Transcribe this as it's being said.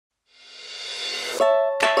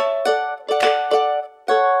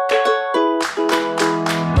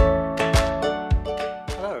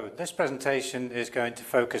presentation is going to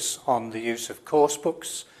focus on the use of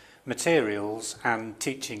coursebooks, materials and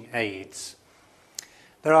teaching aids.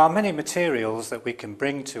 There are many materials that we can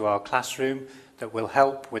bring to our classroom that will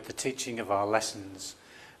help with the teaching of our lessons.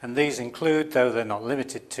 And these include, though they're not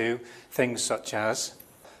limited to, things such as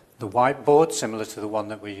the whiteboard, similar to the one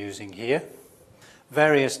that we're using here,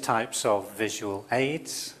 various types of visual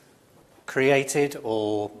aids, created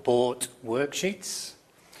or bought worksheets,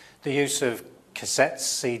 the use of cassettes,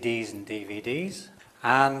 CDs and DVDs,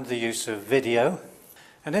 and the use of video.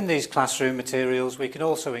 And in these classroom materials we can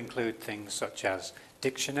also include things such as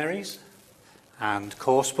dictionaries and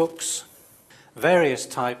course books, various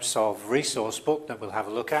types of resource book that we'll have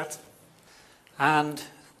a look at, and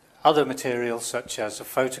other materials such as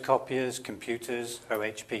photocopiers, computers,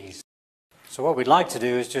 OHPs. So what we'd like to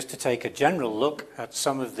do is just to take a general look at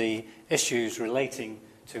some of the issues relating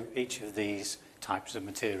to each of these types of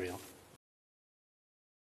material.